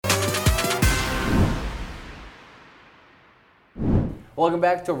Welcome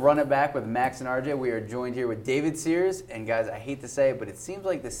back to Run It Back with Max and RJ. We are joined here with David Sears. And guys, I hate to say it, but it seems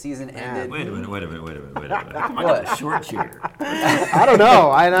like the season ended. Wait a minute. Come on, the short cheer. I don't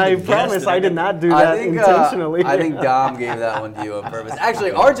know. And I promise I did not do that intentionally. I think Dom gave that one to you on purpose.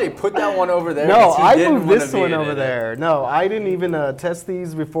 Actually, RJ put that one over there. No, I moved this one over there. No, I didn't even test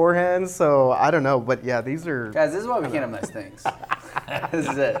these beforehand, so I don't know. But yeah, these are... Guys, this is why we can't have nice things. This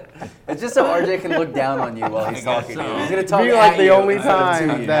is it. It's just so RJ can look down on you while he's talking to you. He's going to talk be like the you. only time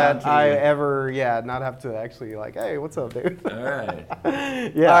that I ever, not have to actually like, hey, what's up, dude? All right.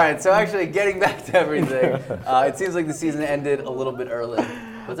 Yeah. All right, so actually getting back to everything, it seems like the season ended a little bit early.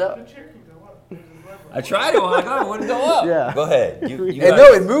 What's up? I tried it while ago. It wouldn't go up. Yeah. Go ahead.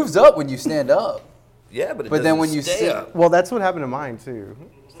 No, it moves up when you stand up. Yeah, but then when you sit up. Well, that's what happened to mine, too.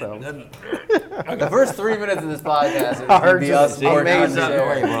 So. The first 3 minutes of this podcast is going to be us working on the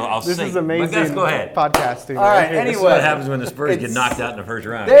show. Well, I'll This sing. is amazing. But guys, go ahead. Podcasting. All right, here. This is anyway. what happens when the Spurs get knocked out in the first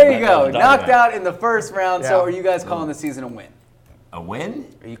round. There you go. Knocked out in the first round. So Yeah. are you guys calling the season a win? A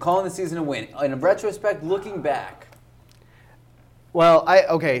win? Are you calling the season a win? In retrospect, looking back. Well,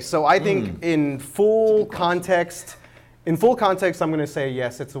 so I think in full context, I'm going to say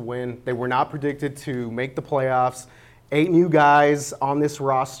yes, it's a win. They were not predicted to make the playoffs. 8 new guys on this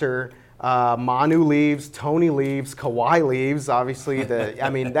roster. Manu leaves, Tony leaves, Kawhi leaves. Obviously,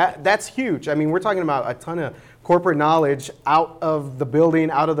 that's huge. I mean, we're talking about a ton of corporate knowledge out of the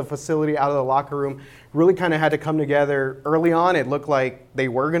building, out of the facility, out of the locker room. Really kind of had to come together early on. It looked like they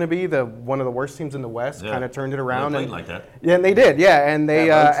were going to be one of the worst teams in the West. Yeah. Kind of turned it around. They played like that. Yeah, and they did. Yeah, and they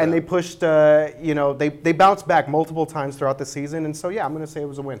so. they pushed. They bounced back multiple times throughout the season, and so yeah, I'm going to say it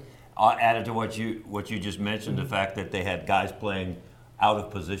was a win. Added to what you just mentioned, the fact that they had guys playing out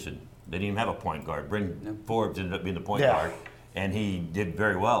of position. They didn't even have a point guard. Bryn Forbes ended up being the point guard, and he did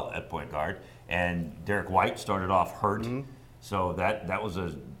very well at point guard. And Derek White started off hurt, so that was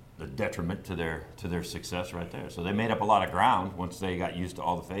a detriment to their success right there. So they made up a lot of ground once they got used to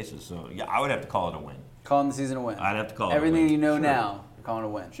all the faces. So yeah, I would have to call it a win. Calling the season a win. I'd have to call it a win. Everything you know Sure. now, you're calling it a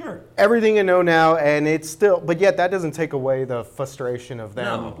win. Sure. Everything you know now, and it's still, but yet that doesn't take away the frustration of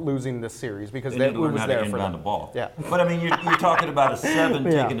them No. losing the series because They that need to learn was how to there for inbound them. the ball. Yeah. But I mean, you're talking about a 7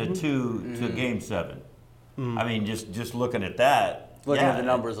 Yeah. taking a 2 to game 7. I mean, just looking at that. Looking at the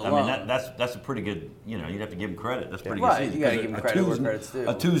numbers alone. I mean, that's a pretty good. You'd have to give them credit. That's pretty good. Right, season. you gotta Because give 'em a credit where two's- credit's due.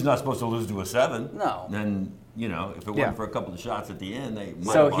 A 2's not supposed to lose to a 7. No. Then if it wasn't for a couple of shots at the end, they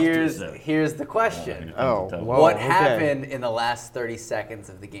might So have lost to a 7. here's the question. Oh, whoa, What okay. happened in the last 30 seconds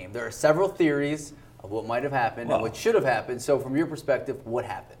of the game? There are several theories of what might have happened and Well- what should have happened. So from your perspective, what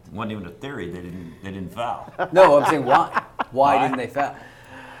happened? It wasn't even a theory. They didn't foul. No, I'm saying why. Why didn't they foul?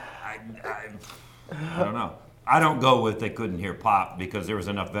 I don't know. I don't go with they couldn't hear Pop because there was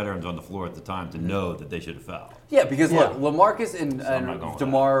enough veterans on the floor at the time to know that they should have fouled. Yeah, because look, LaMarcus and I'm not going with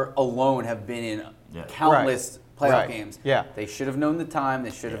DeMar alone have been in Yeah. countless playoff Right. games. Yeah. They should have known the time.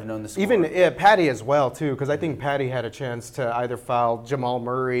 They should have known the score. Even Patty as well, too, because I think Patty had a chance to either foul Jamal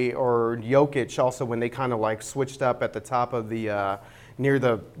Murray or Jokic also when they kind of like switched up at the top of the near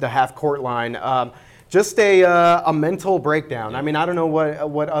the half-court line. Just a mental breakdown. I mean, I don't know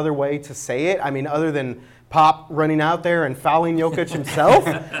what other way to say it. I mean, other than Pop running out there and fouling Jokic himself.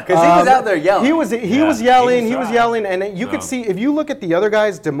 Because he was out there yelling. He was yelling, and you could see, if you look at the other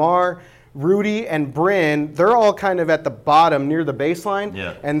guys, DeMar, Rudy, and Bryn, they're all kind of at the bottom near the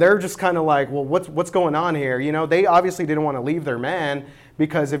baseline, and they're just kind of like, well, what's going on here? They obviously didn't want to leave their man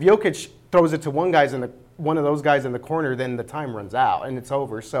because if Jokic throws it to one of those guys in the corner, then the time runs out and it's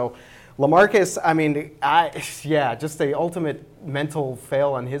over. So LaMarcus, I mean, just the ultimate mental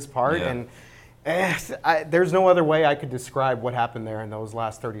fail on his part, and there's no other way I could describe what happened there in those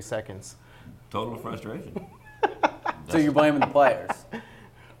last 30 seconds. Total frustration. So you're blaming the players.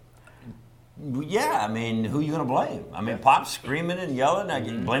 Yeah, I mean, who are you going to blame? I mean, Pop's screaming and yelling. I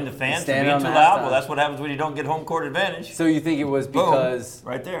can blame the fans for Standing being on too the loud. halftime. Well, that's what happens when you don't get home court advantage. So you think it was Boom, because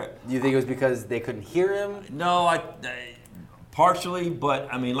right there. You think it was because they couldn't hear him? No, partially, but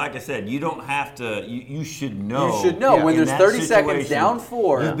I mean, like I said, you don't have to. You should know. You should know when in there's that 30 seconds situation, down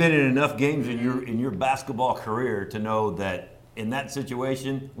 4. You've been in enough games in your basketball career to know that in that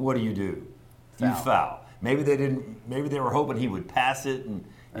situation, what do? You foul. Maybe they didn't. Maybe they were hoping he would pass it and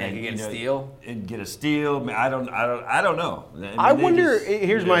get a steal. And get a steal. I don't know. I wonder.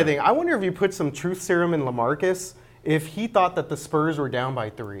 Here's my thing. I wonder if you put some truth serum in LaMarcus, if he thought that the Spurs were down by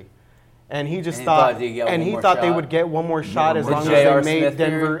 3. And he just thought they would get one more shot as long as they made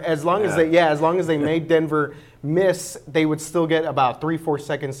Denver. As long as they made Denver miss, they would still get about 3-4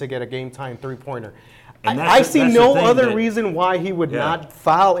 seconds to get a game time 3-pointer. I see no other reason why he would not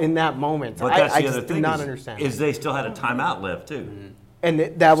foul in that moment. But that's I the other just do thing not understand. Is they still had a timeout left too. And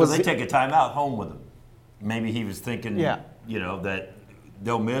that was. So they take a timeout home with him. Maybe he was thinking, that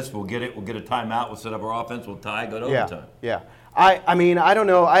they'll miss. We'll get it. We'll get a timeout. We'll set up our offense. We'll tie. Go to overtime. Yeah. I mean, I don't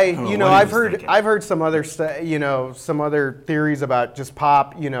know. I've heard some other some other theories about just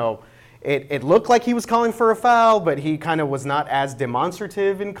Pop. It looked like he was calling for a foul, but he kind of was not as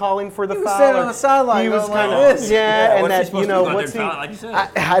demonstrative in calling for the foul. He was standing on the sideline. He was kind of and that what's he? Like you said.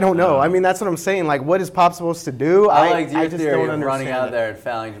 I don't know. I mean, that's what I'm saying. Like, what is Pop supposed to do? I like your just theory don't of understand running out it. there and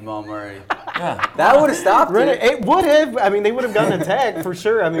fouling Jamal Murray. Yeah. That would have stopped it. It would have. I mean, they would have gotten a tag for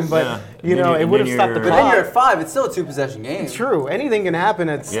sure. I mean, but it would have stopped the But clock. then you're at 5. It's still a 2-possession game. True. Anything can happen.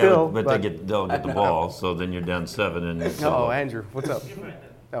 It's still. But they'll get the ball. So then you're down 7. And Andrew, what's up?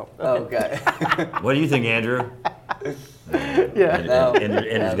 Oh, okay. What do you think, Andrew?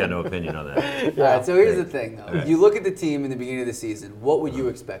 Andrew's got no opinion on that. All right, so here's the thing, though. If you look at the team in the beginning of the season, what were you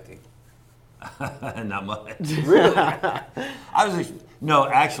expecting? Not much. Really?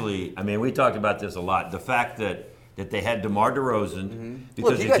 Actually, I mean, we talked about this a lot. The fact that they had DeMar DeRozan.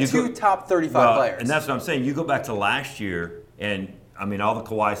 Because Look, you got two top 35 players. And that's what I'm saying. You go back to last year, and I mean, all the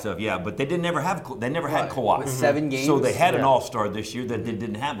Kawhi stuff, but they never had Kawhi. With 7 games. So they had an all-star this year that they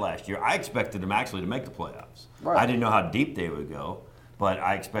didn't have last year. I expected them actually to make the playoffs. Right. I didn't know how deep they would go, but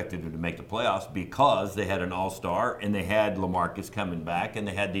I expected them to make the playoffs because they had an all-star and they had LaMarcus coming back and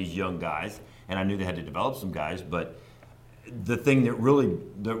they had these young guys, and I knew they had to develop some guys, but the thing that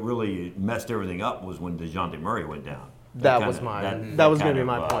really messed everything up was when DeJounte Murray went down. That was going to be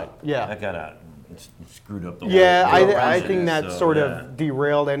my point. Yeah. That kind of screwed up the whole I think that sort of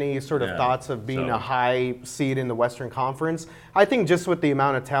derailed any sort of thoughts of being a high seed in the Western Conference. I think just with the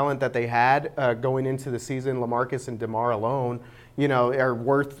amount of talent that they had going into the season, LaMarcus and DeMar alone, are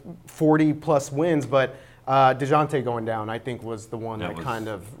worth 40-plus wins. But DeJounte going down, I think, was the one that kind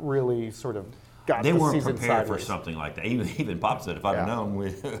of really sort of got the season sideways. They weren't prepared for something like that. Even Pop said, if I'd have known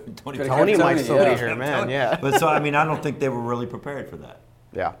with Tony might still be here, man. Yeah. But so, I mean, I don't think they were really prepared for that.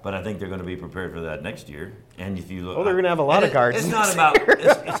 Yeah, but I think they're going to be prepared for that next year. And if you look, they're going to have a lot of guards. It's not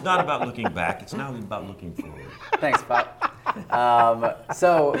about looking back. It's now about looking forward. Thanks, Pop.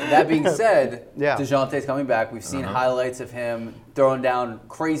 So that being said, DeJounte's coming back. We've seen highlights of him throwing down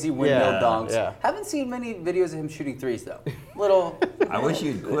crazy windmill dunks. Yeah. Haven't seen many videos of him shooting threes though. I wish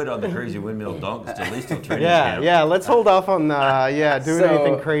you'd quit on the crazy windmill dunks at least till training camp. Yeah. Let's hold off on doing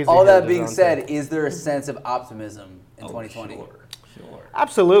anything crazy. All that being said, is there a sense of optimism in 2020? Sure.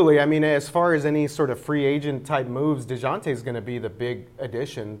 Absolutely. I mean, as far as any sort of free agent type moves, DeJounte is going to be the big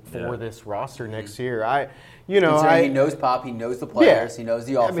addition for this roster next year. He knows Pop, he knows the players, he knows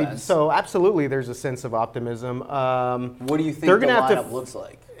the offense. I mean, so absolutely, there's a sense of optimism. What do you think the lineup looks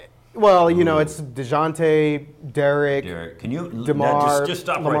like? Well, it's DeJounte, Derek. Can you DeMar, just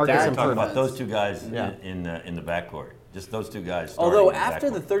stop right there and talk about those two guys in the backcourt? Just those two guys. Although after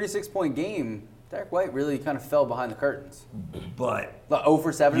the 36-point game, Derek White really kind of fell behind the curtains. But 0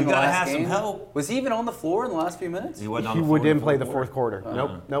 for 7 in the last game. You gotta have some help. Was he even on the floor in the last few minutes? He wasn't on the floor. He didn't play the fourth quarter.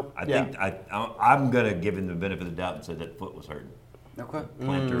 Nope. I think I'm gonna give him the benefit of the doubt and say that foot was hurting. Okay.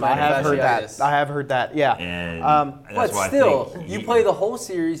 I have heard that. Yeah. And but still, you play the whole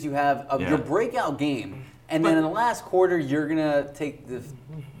series. You have your breakout game, and then in the last quarter, you're gonna take the.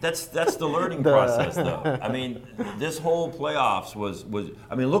 That's the learning process, though. I mean, this whole playoffs was.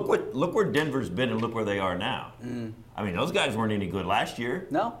 I mean, look where Denver's been and look where they are now. I mean, those guys weren't any good last year.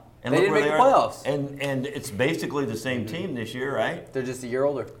 No. And they didn't make the playoffs. And it's basically the same team this year, right? They're just a year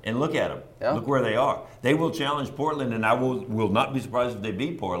older. And look at them. Yeah. Look where they are. They will challenge Portland, and I will not be surprised if they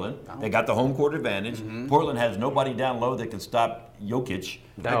beat Portland. No. They got the home court advantage. Portland has nobody down low that can stop Jokic.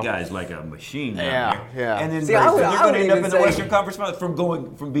 That guy's like a machine down there. Yeah. And then they're going to end up in the Western Conference Finals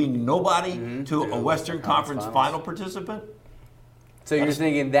from being nobody to a Western Conference Final participant. So you're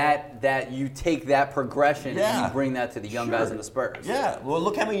thinking that you take that progression and you bring that to the young guys in the Spurs. Yeah. Well,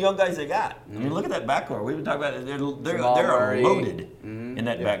 look how many young guys they got. I mean, look at that backcourt. We've been talking about it. They're loaded in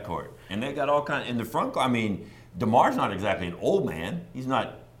that backcourt. And they got all kinds. In the front court, I mean, DeMar's not exactly an old man. He's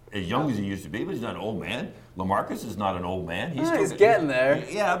not as young as he used to be, but he's not an old man. LaMarcus is not an old man. He's getting there.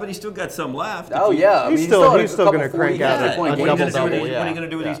 Yeah, but he's still got some left. Oh, yeah. He's still going to crank out a double-double. What are you going to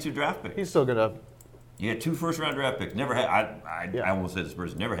do with these 2 draft picks? He's still going to. You had 2 first-round draft picks. Never had. I almost said the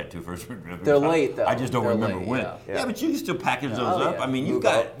Spurs never had 2 first-round draft picks. They're late though. I just don't remember when. Yeah, but you can still package those up. I mean,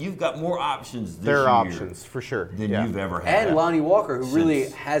 you've got more options this year. There are options for sure than you've ever had. And Lonnie Walker, who really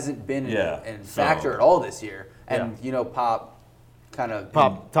hasn't been in factor at all this year, and Pop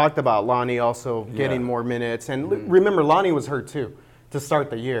talked about Lonnie also getting more minutes, and remember Lonnie was hurt too. to start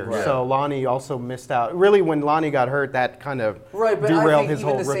the year. Right. So Lonnie also missed out. Really, when Lonnie got hurt, that kind of derailed his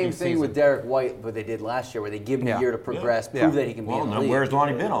whole rookie season. Right, but I think even the same thing with Derek White, what they did last year, where they give him a year to progress, prove that he can be in the league. Where's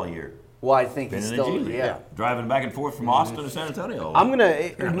Lonnie been all year? Well, I think he's still, driving back and forth from Austin to San Antonio.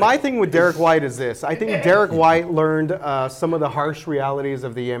 My thing with Derek White is this. I think Derek White learned some of the harsh realities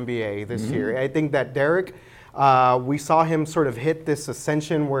of the NBA this year. I think that Derek, we saw him sort of hit this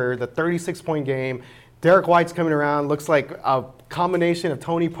ascension where the 36-point game, Derek White's coming around, looks like a combination of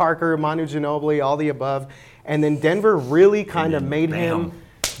Tony Parker, Manu Ginobili, all the above. And then Denver really kind of made him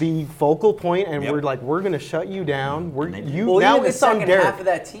the focal point, and we're going to shut you down. Now it's on Derek. Half of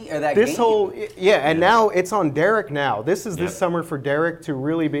that team or that game. And now it's on Derek. Now this is this summer for Derek to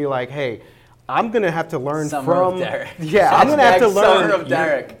really be like, hey, I'm going to have to learn from Derek. Yeah, I'm going to have to learn. Summer of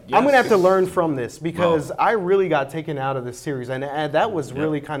Derek. I'm going to have to learn from this because I really got taken out of this series, and that was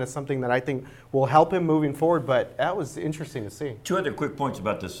really kind of something that I think will help him moving forward. But that was interesting to see. 2 other quick points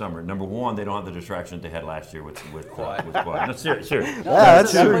about this summer. Number one, they don't have the distraction they had last year with Kawhi. No, serious.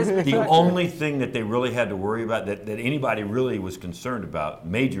 That's true. The only thing that they really had to worry about, that anybody really was concerned about,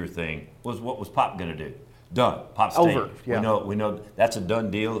 major thing, was what was Pop going to do. Done. Pop's over. Yeah. We know that's a done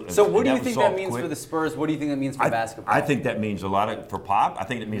deal. So what do you think that means for the Spurs? What do you think that means for basketball? I think that means a lot for Pop. I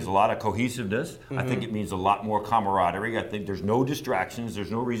think it means a lot of cohesiveness. I think it means a lot more camaraderie. I think there's no distractions.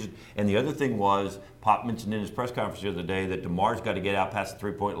 There's no reason. And the other thing was, Pop mentioned in his press conference the other day that DeMar's got to get out past the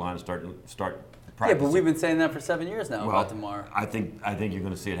 3-point line and start practicing. Yeah, but we've been saying that for 7 years now about DeMar. I think you're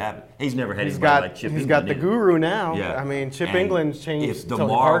going to see it happen. He's never had anybody like Chip England. He's got the guru now. Yeah. I mean, Chip England's changed. If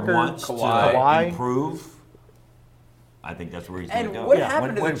DeMar wants to improve, I think that's where he's going to go. And what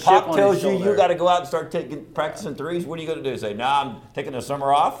happened to when the chip Pop on tells his you shoulder? you got to go out and start practicing threes, what are you going to do? Say, I'm taking the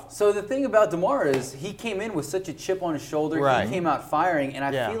summer off? So the thing about DeMar is he came in with such a chip on his shoulder. Right. He came out firing, and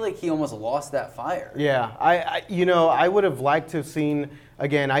I feel like he almost lost that fire. Yeah, I would have liked to have seen,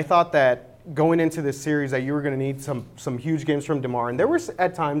 again, I thought that going into this series that you were going to need some huge games from DeMar, and there were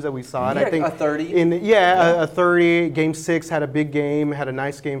at times that we saw it. I think a 30. A 30. Game 6 had a big game, had a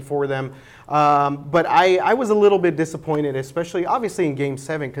nice game for them. But I was a little bit disappointed, especially obviously in Game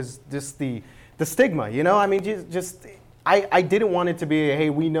 7, because just the stigma, I mean, I didn't want it to be, hey,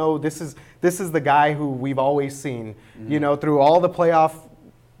 we know this is the guy who we've always seen, through all the playoff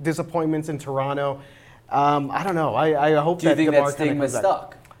disappointments in Toronto. I don't know. I hope that DeMar. Do you think that stigma is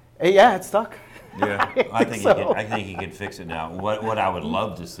stuck? Yeah, it's stuck. Yeah, I think he can fix it now. What I would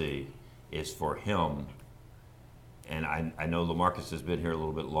love to see is for him, and I know LaMarcus has been here a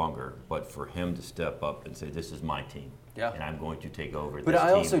little bit longer, but for him to step up and say, this is my team, and I'm going to take over this team. But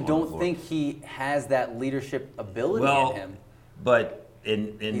I also don't think he has that leadership ability in him. But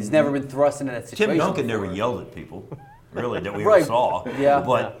he's never been thrust into that situation. Tim Duncan never yelled at people, really, that we ever saw. Yeah.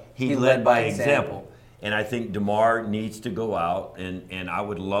 But he led by example. And I think DeMar needs to go out, and I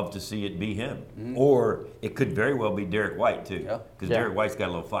would love to see it be him. Mm-hmm. Or it could very well be Derek White, too. Because Derek White's got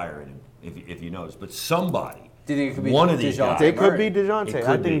a little fire in him, if you notice. But somebody, do you think it could be one of these guys. It could be DeJounte.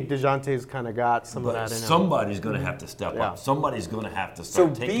 I think DeJounte's kind of got some of that in him. Somebody's going to have to step up. Somebody's going to have to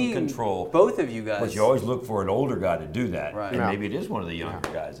start taking control. Both of you guys. But you always look for an older guy to do that. Right. And maybe it is one of the younger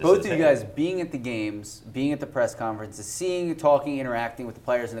guys. Both of you guys being at the games, being at the press conferences, seeing, talking, interacting with the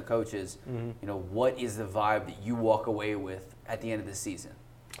players and the coaches, what is the vibe that you walk away with at the end of the season?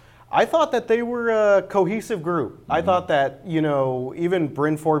 I thought that they were a cohesive group. I thought that, even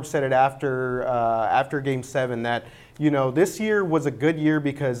Bryn Forbes said it after Game 7 that, this year was a good year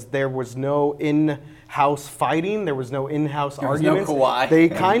because there was no in-house fighting. There was no in-house arguments. No Kawhi. They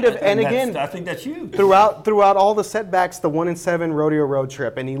kind of, and again, I think that's huge. Throughout all the setbacks, the 1-7 rodeo road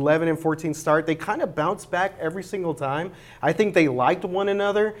trip and 11-14 start, they kind of bounced back every single time. I think they liked one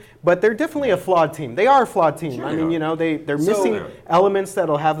another, but they're definitely a flawed team. They are a flawed team. Sure, I mean, they're missing elements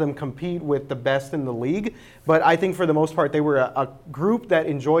that'll have them compete with the best in the league. But I think for the most part, they were a group that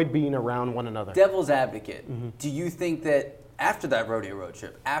enjoyed being around one another. Devil's advocate, do you think that after that rodeo road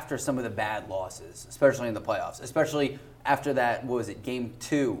trip, after some of the bad losses, especially in the playoffs, especially after that, Game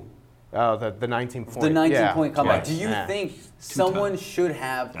 2? Oh, the 19-point. The 19-point comeback. Do you think someone should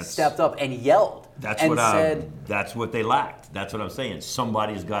have stepped up and yelled That's what they lacked. That's what I'm saying.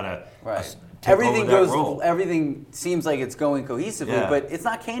 Somebody's got to Everything seems like it's going cohesively, but it's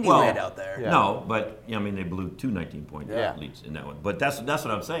not Candyland out there. Yeah. No, but they blew 2 19-point leads in that one. But that's what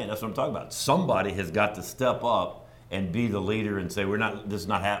I'm saying. That's what I'm talking about. Somebody has got to step up and be the leader and say, this is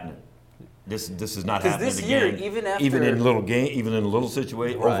not happening. This is not happening this year, again. Even in little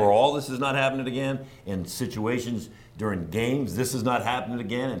situations, overall, this is not happening again. In situations during games, this is not happening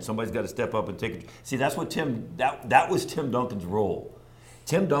again. And somebody's got to step up and take it. See, that's what that was Tim Duncan's role.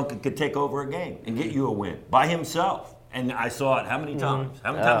 Tim Duncan could take over a game and get you a win by himself. And I saw it how many times?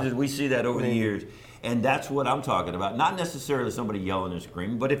 How many times did we see that over the years? And that's what I'm talking about. Not necessarily somebody yelling and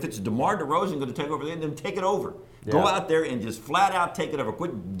screaming, but if it's DeMar DeRozan going to take over, then take it over. Yeah. Go out there and just flat out take it over.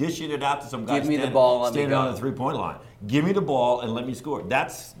 Quit dishing it out to some guy standing on the three-point line. Give me the ball and let me score.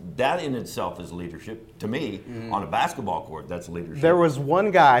 That in itself is leadership. To me, on a basketball court, that's leadership. There was one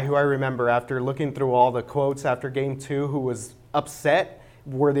guy who I remember after looking through all the quotes after Game 2 who was upset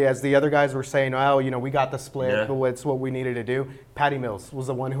as the other guys were saying, oh, we got the split, but it's what we needed to do. Patty Mills was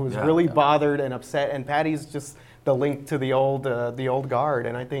the one who was really bothered and upset, and Patty's just the link to the old guard,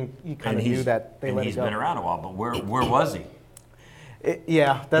 and I think he kind of knew that they let it go. He's been around a while, but where was he? He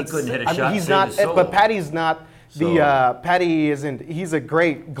couldn't hit a shot. He's not, but Patty's not. Patty isn't. He's a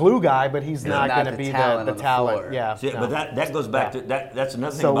great glue guy, but he's not going to be the talent. Yeah. See, but that goes back to that. That's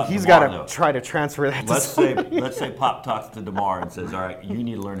another thing. So about he's got to try to transfer that. Let's say Pop talks to DeMar and says, "All right, you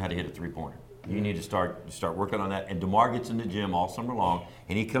need to learn how to hit a three-pointer. You need to start working on that." And DeMar gets in the gym all summer long,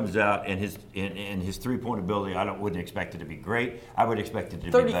 and he comes out and his three-point ability. wouldn't expect it to be great. I would expect it to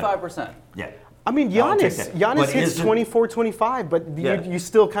be 35%. Yeah. I mean, Giannis hits 24, 25, but you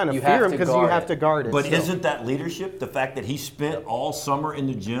still kind of fear him because you have to guard it. But isn't that leadership? The fact that he spent all summer in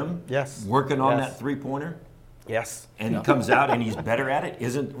the gym working on that three-pointer? Yes. And comes out and he's better at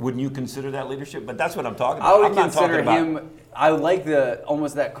it? Wouldn't you consider that leadership? But that's what I'm talking about. I would consider him, I like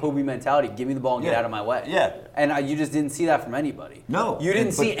almost that Kobe mentality, give me the ball and get out of my way. Yeah. And you just didn't see that from anybody. No. You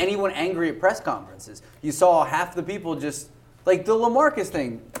didn't see anyone angry at press conferences. You saw half the people just... Like the LaMarcus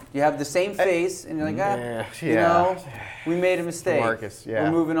thing, you have the same face, and you're like, we made a mistake. LaMarcus, we're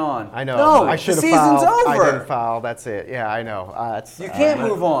moving on. I know. No, I should have fouled. I didn't foul. That's it. Yeah, I know. You can't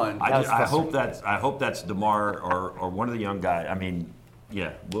move on. I hope that's DeMar or one of the young guys. I mean,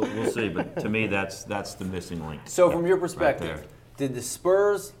 we'll see. But to me, that's the missing link. So from your perspective, did the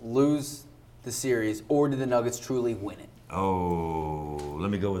Spurs lose the series, or did the Nuggets truly win it? Oh, let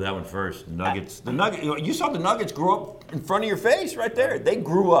me go with that one first. Nuggets. You saw the Nuggets grow up in front of your face right there. They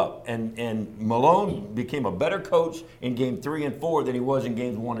grew up, and Malone became a better coach in Game 3 and 4 than he was in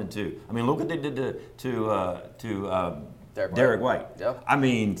Games 1 and 2. I mean, look what they did to Derek White. Yep. I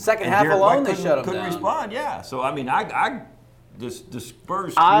mean, second half Derek alone, they shut him couldn't down. respond. Yeah. So I mean, the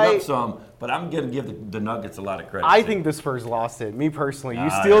Spurs screwed up some, but I'm going to give the Nuggets a lot of credit. I think the Spurs lost it. Me personally, you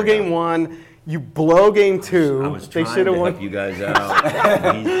steal Game 1. You blow Game 2. I was trying to help you guys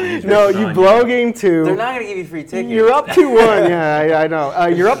out. he's no, you blow Game 2. They're not going to give you free tickets. You're up 2-1. Yeah, I know.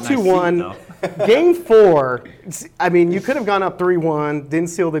 You're up 2-1. Game 4, I mean, you could have gone up 3-1. Didn't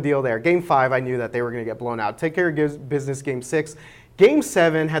seal the deal there. Game 5, I knew that they were going to get blown out. Take care of business. Game 6. Game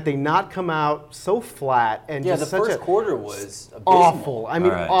 7, had they not come out so flat and just the first quarter was abysmal. Awful. I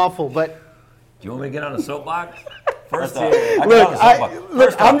mean, awful. But do you want me to get on a soapbox? First off,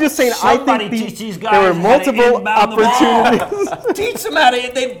 I'm just saying. I think teach these guys there were multiple opportunities. Teach them how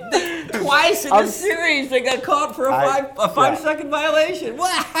to. They twice in the series they got caught for a 5-second violation.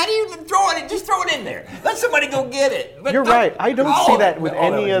 Well, how do you throw it? Just throw it in there. Let somebody go get it. But you're right. I don't see that with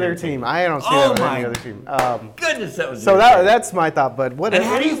any other team. I don't see that with any other team. Goodness, that was so. That's my thought. But what? And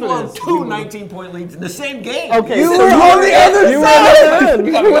how do you blow 2 19-point leads in the same game? Okay, you were on the other side.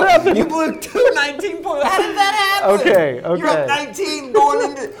 What happened? You blew 2 19-point. How did that happen? Okay. You're up 19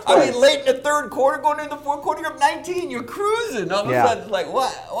 going into, late in the third quarter, going into the fourth quarter, you're up 19, you're cruising. All of a sudden, it's like,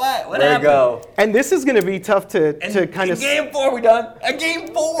 what happened? There you go. And this is going to be tough to kind of... Game 4, we done.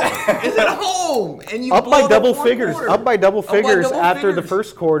 Game 4 is at home. And you up by double figures. Quarter. Up by double figures after the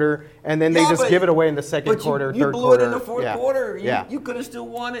first quarter, and then they just give it away in the second quarter, third quarter. You blew it in the fourth quarter. You could have still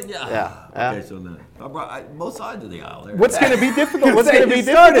won it. Okay, so now, both sides of the aisle there. What's going to be difficult?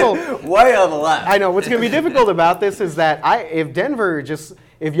 Way on the left. I know. What's going to be difficult about this is that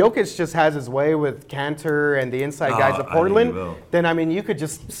if Jokic just has his way with Cantor and the inside guys of Portland, then I mean you could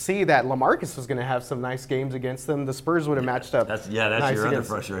just see that LaMarcus was going to have some nice games against them. The Spurs would have matched up. That's your other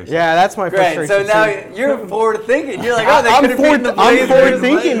frustration. Yeah, that's my frustration. So now you're forward thinking. You're like, they could have beaten the Blazers. I'm forward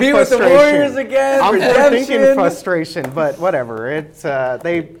thinking be with the Warriors again. I'm forward thinking frustration, but whatever. It's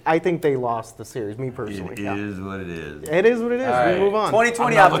I think they lost the series. Me personally. It is what it is. It is what it is. Right. We move on.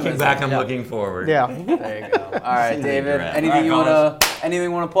 2020 I'm not looking back. I'm looking forward. Yeah. There you go. All right, David. Anything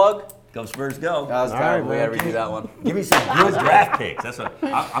you want to plug? Go Spurs, go. That was terrible. We got to redo that one. Give me some good draft picks. That's what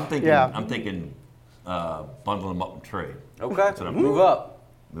I'm thinking. I'm thinking bundle them up and trade. Okay. Move up.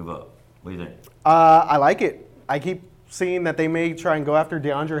 Move up. What do you think? I like it. I keep seeing that they may try and go after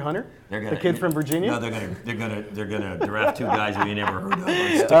DeAndre Hunter, the kid from Virginia. No, they're gonna draft 2 guys who you never heard of.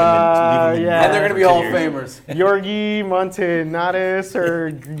 And they're gonna be Hall of Famers. Yorgi Montanadis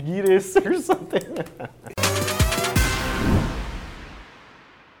or Gidis or something.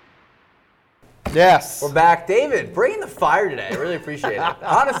 Yes. We're back. David, bringing the fire today. I really appreciate it.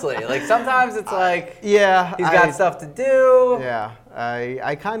 Honestly, like sometimes it's like he's got stuff to do. Yeah.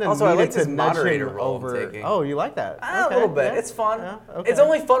 I kind of also I like to this nudge moderator him role over. I'm taking. Oh, you like that? A little bit. It's fun. Yeah, okay. It's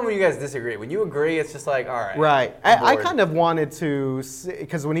only fun when you guys disagree. When you agree, it's just like, all right. Right. I kind of wanted to,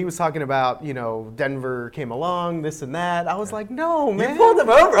 because when he was talking about, Denver came along, this and that, I was like, no, man. You pulled him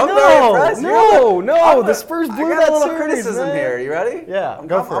over. I'm very impressed. No. The Spurs blew that series. I got a little criticism here. You ready? Yeah. I'm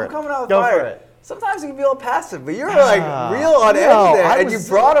coming out with fire. For it. Sometimes you can be a little passive, but you're like real on edge there, and you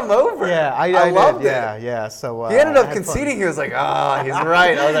brought him over. Yeah, I loved it. Yeah. So he ended up conceding. He was like, he's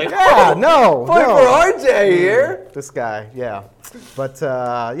right. I was like, point for RJ here. This guy, yeah. But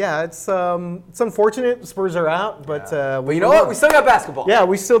it's unfortunate. Spurs are out, but you know what? We still got basketball. Yeah,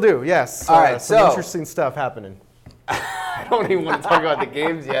 we still do. Yes. All right. Some interesting stuff happening. I don't even want to talk about the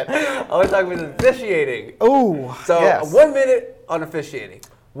games yet. I want to talk about the officiating. Oh, so 1 minute on officiating.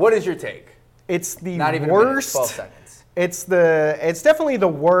 What is your take? It's the Not even worst. A minute, 12 seconds. It's definitely the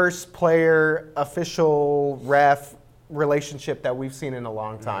worst player official ref relationship that we've seen in a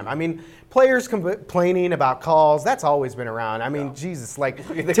long time. I mean, players complaining about calls, that's always been around. I mean, Jesus, like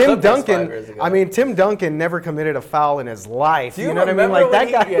Tim Duncan never committed a foul in his life. You know what I mean? Like that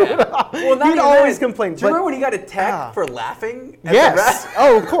guy. He'd always complain. Do you remember when he got attacked for laughing at the ref?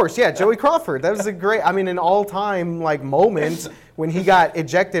 Oh, of course. Yeah, Joey Crawford. That was an all-time moment when he got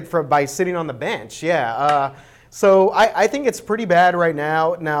ejected by sitting on the bench. Yeah. So I think it's pretty bad right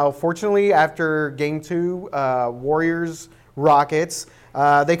now. Now, fortunately, after Game 2, Warriors-Rockets,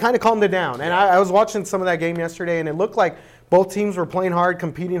 they kind of calmed it down. And I was watching some of that game yesterday, and it looked like both teams were playing hard,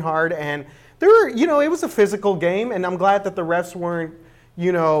 competing hard, and it was a physical game. And I'm glad that the refs weren't,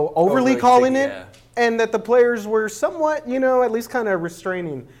 overly calling it, and that the players were somewhat, at least kind of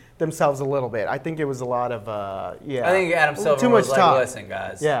restraining themselves a little bit. I think it was a lot of, I think Adam Silver too much was talk. Listen,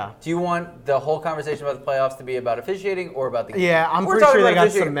 guys. Yeah. Do you want the whole conversation about the playoffs to be about officiating or about the game? Yeah, I'm pretty sure they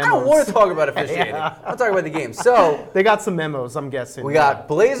got some memos. I don't want to talk about officiating. I'm talking about the game. So they got some memos, I'm guessing. We got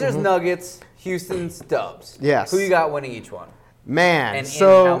Blazers, Nuggets, Houston's, Dubs. Yes. Who you got winning each one? Man, and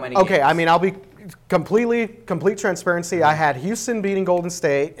how many games? I mean, I'll be complete transparency. I had Houston beating Golden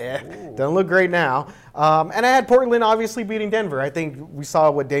State. Doesn't look great now. And I had Portland obviously beating Denver. I think we saw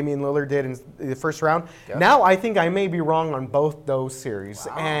what Damian Lillard did in the first round. Yep. Now I think I may be wrong on both those series.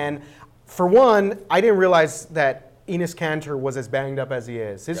 Wow. And for one, I didn't realize that Enes Kanter was as banged up as he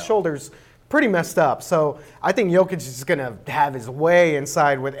is. His shoulder's pretty messed up. So I think Jokic is going to have his way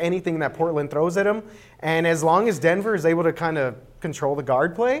inside with anything that Portland throws at him. And as long as Denver is able to kind of control the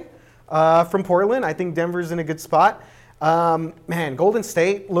guard play from Portland, I think Denver's in a good spot. Golden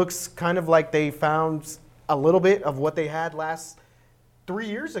State looks kind of like they found a little bit of what they had last 3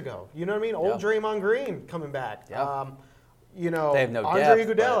 years ago. You know what I mean? Old Draymond Green coming back. Yep. They have no Andre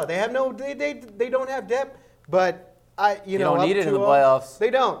Iguodala. They have no. They don't have depth. But you don't need it in the playoffs. They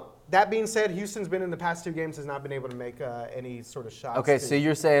don't. That being said, Houston's been in the past 2 games, has not been able to make any sort of shots. Okay, so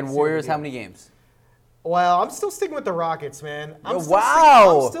you're saying Warriors how many games? Well, I'm still sticking with the Rockets, man. I'm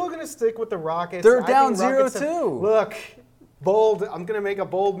still going to stick with the Rockets. They're down 0-2. Look, bold. I'm going to make a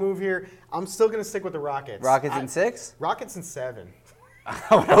bold move here. I'm still going to stick with the Rockets. Rockets in 6? Rockets in 7.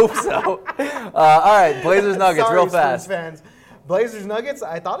 I would hope so. All right, Blazers Nuggets, Sorry, real fast. Fans. Blazers Nuggets.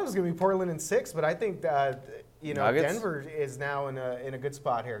 I thought it was going to be Portland in 6, but I think Nuggets? Denver is now in a good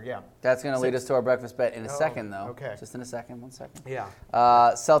spot here. Yeah. That's going to lead us to our breakfast bet in a second, though. Okay. Just in a second. 1 second. Yeah.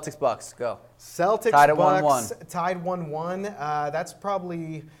 Celtics Bucks, go. Celtics tied at Bucks 1-1. Tied 1-1. That's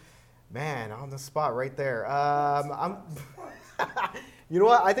probably, on the spot right there. You know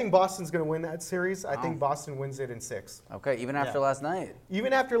what? I think Boston's going to win that series. I think Boston wins it in 6. Okay, even after last night.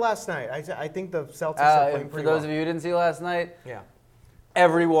 Even after last night, I think the Celtics are playing pretty well. For those of you who didn't see last night,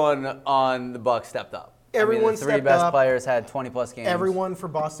 everyone on the Bucks stepped up. Everyone the 3 best players had 20-plus games. Everyone for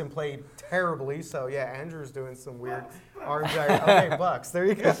Boston played terribly. So, Andrew's doing some weird orange. Okay, Bucks. There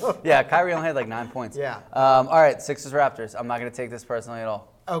you go. Yeah, Kyrie only had like 9 points. Yeah. All right, Sixers Raptors. I'm not going to take this personally at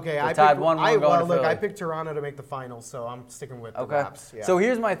all. Okay, I tied 1-1 going to Philly. I picked Toronto to make the finals, so I'm sticking with the Raps. Yeah. So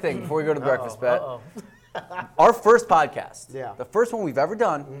here's my thing before we go to the breakfast bet. Our first podcast, the first one we've ever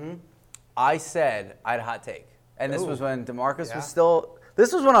done, I said I had a hot take. And this was when DeMarcus was still –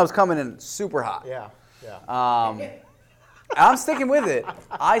 this was when I was coming in super hot. Yeah. I'm sticking with it.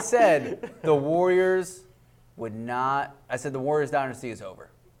 I said the Warriors would not – I said the Warriors dynasty is over.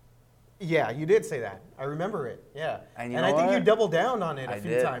 Yeah, you did say that. I remember it. Yeah. And I think you doubled down on it a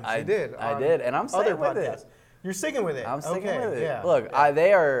few times. You did. I did. And I'm sticking with it. You're sticking with it. I'm sticking with it. Yeah. Look,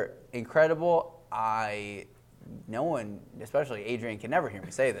 they are incredible. No one, especially Adrian, can never hear me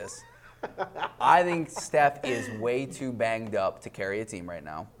say this. I think Steph is way too banged up to carry a team right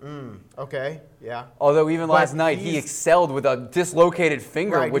now. Okay, yeah. Although even last night he excelled with a dislocated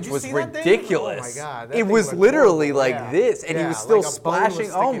finger, which was ridiculous. Oh my God, it was literally like this, and he was still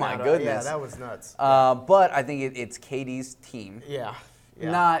splashing. Oh my goodness. Yeah, that was nuts. But I think it's KD's team. Yeah.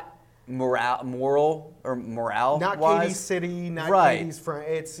 Not morale. Not KD's city, not KD's front.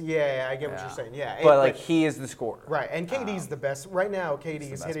 It's I get what you're saying. Yeah, but he is the scorer. Right, and KD's the best right now.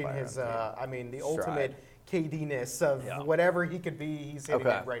 KD is hitting his. The ultimate KD-ness of whatever he could be. He's hitting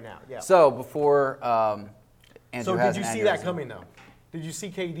it right now. Yeah. So before Andrew did you see that coming though? Did you see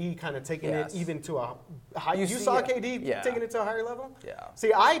KD kind of taking it even to a high? You saw KD taking it to a higher level? Yeah.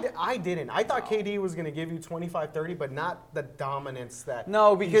 See, I didn't. I thought KD was going to give you 25-30, but not the dominance that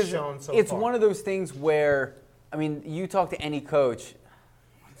because he's shown so it's far. one of those things where, you talk to any coach.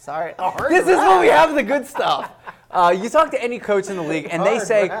 Sorry. This is when we have the good stuff. You talk to any coach in the league, and they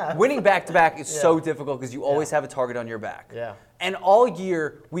say winning back-to-back is so difficult because you always have a target on your back. Yeah. And all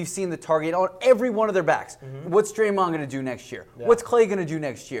year, we've seen the target on every one of their backs. What's Draymond going to do next year? Yeah. What's Clay going to do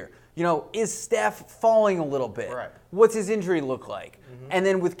next year? Is Steph falling a little bit? Right. What's his injury look like? And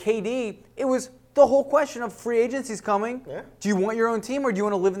then with KD, it was the whole question of free agency's coming. Yeah. Do you want your own team, or do you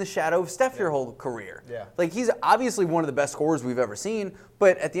want to live in the shadow of Steph your whole career? Yeah. He's obviously one of the best scorers we've ever seen,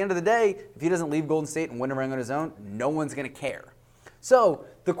 but at the end of the day, if he doesn't leave Golden State and win a ring on his own, no one's going to care. So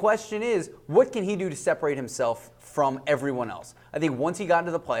the question is, what can he do to separate himself from everyone else? I think once he got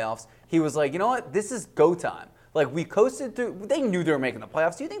into the playoffs, he was like, you know what, this is go time. We coasted through. They knew they were making the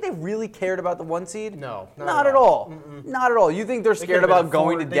playoffs. Do you think they really cared about the 1 seed? No, not at all. Not at all. You think they're scared about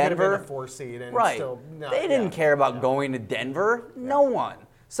going to Denver? They could have been a 4 seed and still. No, they didn't care about going to Denver. No one.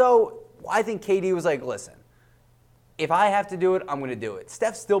 So I think KD was like, listen, if I have to do it, I'm going to do it.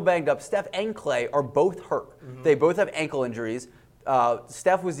 Steph's still banged up. Steph and Clay are both hurt. They both have ankle injuries.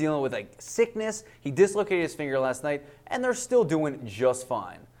 Steph was dealing with sickness. He dislocated his finger last night, and they're still doing just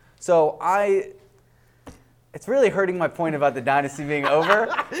fine. So it's really hurting my point about the dynasty being over.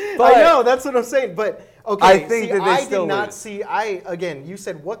 But I know, that's what I'm saying. But okay, I think that they still did not lose. see. Again, you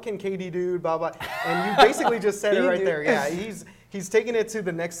said what can KD do? Blah blah, and you basically just said it right there. Yeah, he's taking it to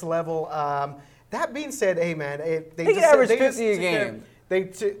the next level. That being said, hey man, they can average 50 a game.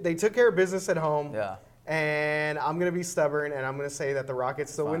 They took care of business at home. Yeah. And I'm going to be stubborn, and I'm going to say that the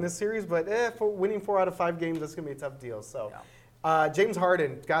Rockets still win this series. But for winning 4 out of 5 games, that's going to be a tough deal. So. Yeah. James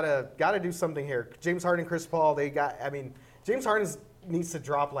Harden gotta do something here. James Harden, Chris Paul, James Harden needs to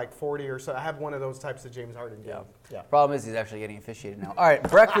drop 40 or so. I have one of those types of James Harden games. Yeah. Problem is he's actually getting officiated now. All right,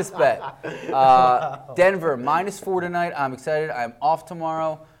 breakfast bet. Denver -4 tonight. I'm excited. I'm off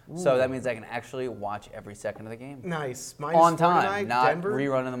tomorrow, so that means I can actually watch every second of the game. Nice. On time, tonight, not Denver?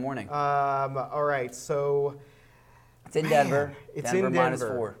 rerun in the morning. All right, so it's in Denver. It's Denver in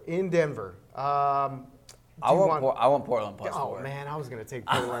Denver. -4. In Denver. I want Portland +4. Oh man, I was gonna take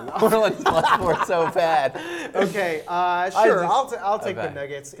Portland. Portland +4 so bad. Okay, sure. I'll take the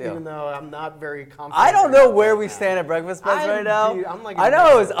Nuggets, even though I'm not very confident. I don't know where we stand at breakfast bets right now. I know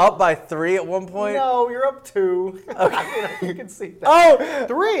I was up by 3 at one point. No, you're up 2. Okay. You can see that. Oh,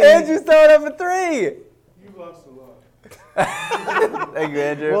 3. Andrew's throwing up at 3. You lost a lot. Thank you,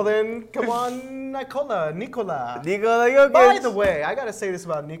 Andrew. Well then, come on, Nikola Jokic. By the way, I gotta say this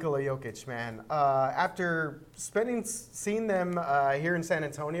about Nikola Jokic, man. After seeing them here in San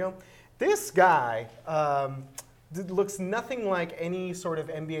Antonio, this guy looks nothing like any sort of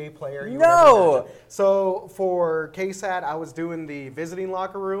NBA player you would ever imagine. So for KSAT, I was doing the visiting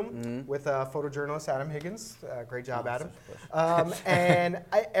locker room with photojournalist Adam Higgins. Great job, Adam. And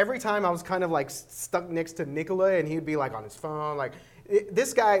every time I was kind of stuck next to Nikola, and he'd be on his phone,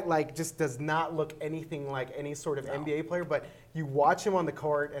 this guy just does not look anything like any sort of NBA player, but you watch him on the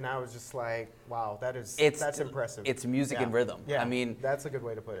court, and I was just like, wow, that's impressive. It's music and rhythm. Yeah, that's a good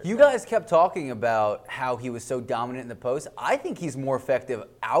way to put it. You guys kept talking about how he was so dominant in the post. I think he's more effective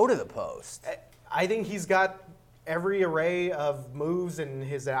out of the post. I think he's got every array of moves in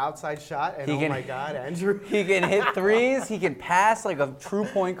his outside shot, and my God, Andrew. He can hit threes. He can pass like a true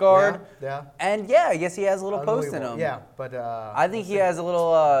point guard. Yeah. And I guess he has a little post in him. Yeah, but I think he has a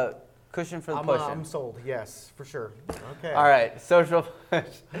little cushion for the pushing. I'm sold. Yes, for sure. Okay. All right, social push.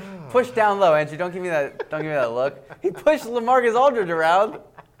 Push down low, Andrew. Don't give me that. Don't give me that look. He pushed LaMarcus Aldridge around.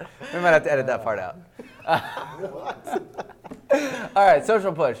 We might have to edit that part out. All right,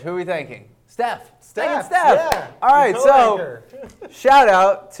 social push. Who are we thanking? Steph. Yeah. All right, so shout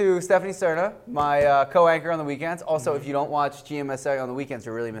out to Stephanie Serna, my co-anchor on the weekends. Also, if you don't watch GMSA on the weekends,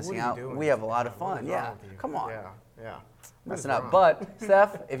 you're really missing out. We have a lot of fun. Come on. Yeah. Messing up. But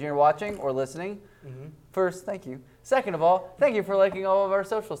Steph, if you're watching or listening, first, thank you. Second of all, thank you for liking all of our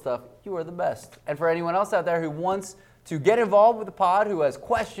social stuff. You are the best. And for anyone else out there who wants to get involved with the pod, who has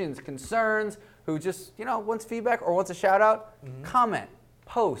questions, concerns, who just, wants feedback or wants a shout out, comment,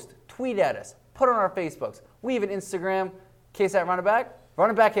 post, tweet at us, put on our Facebooks. We have an Instagram, KSAT Run It Back, Run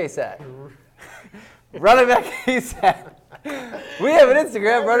It Back KSAT. Run It Back KSAT. We have an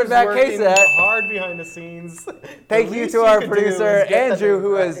Instagram, Run It Back KSAT. Hard behind the scenes. Thank you to our producer, Andrew,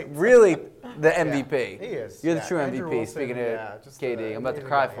 who is really the MVP. He is. You're the true MVP, Wilson, speaking of KD. I'm about to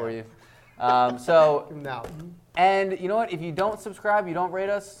cry for you. And you know what? If you don't subscribe, you don't rate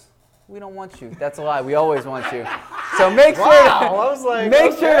us, we don't want you. That's a lie. We always want you. So make sure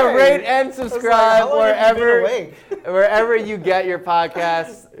to rate and subscribe wherever you get your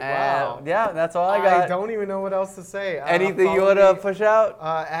podcasts. And that's all I got. I don't even know what else to say. Anything you want to push out?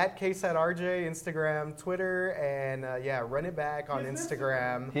 At KSATRJ, Instagram, Twitter, and Run It Back on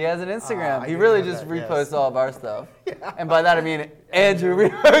Instagram. He has an Instagram. He really just reposts all of our stuff. Yeah. And by that I mean Andrew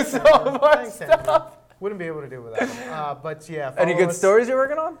reposts all of our stuff. Andrew. Wouldn't be able to do without him. But yeah. Any good stories you're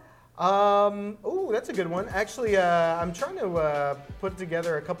working on? That's a good one. Actually, I'm trying to put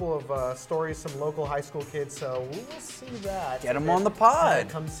together a couple of stories, some local high school kids, so we will see that. Get them on the pod. It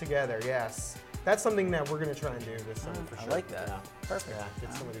comes together, yes. That's something that we're going to try and do this summer for sure. I like that. Yeah. Perfect. Yeah,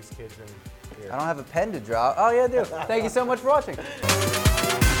 get some of these kids in here. I don't have a pen to draw. Oh, yeah, I do. Thank you so much for watching.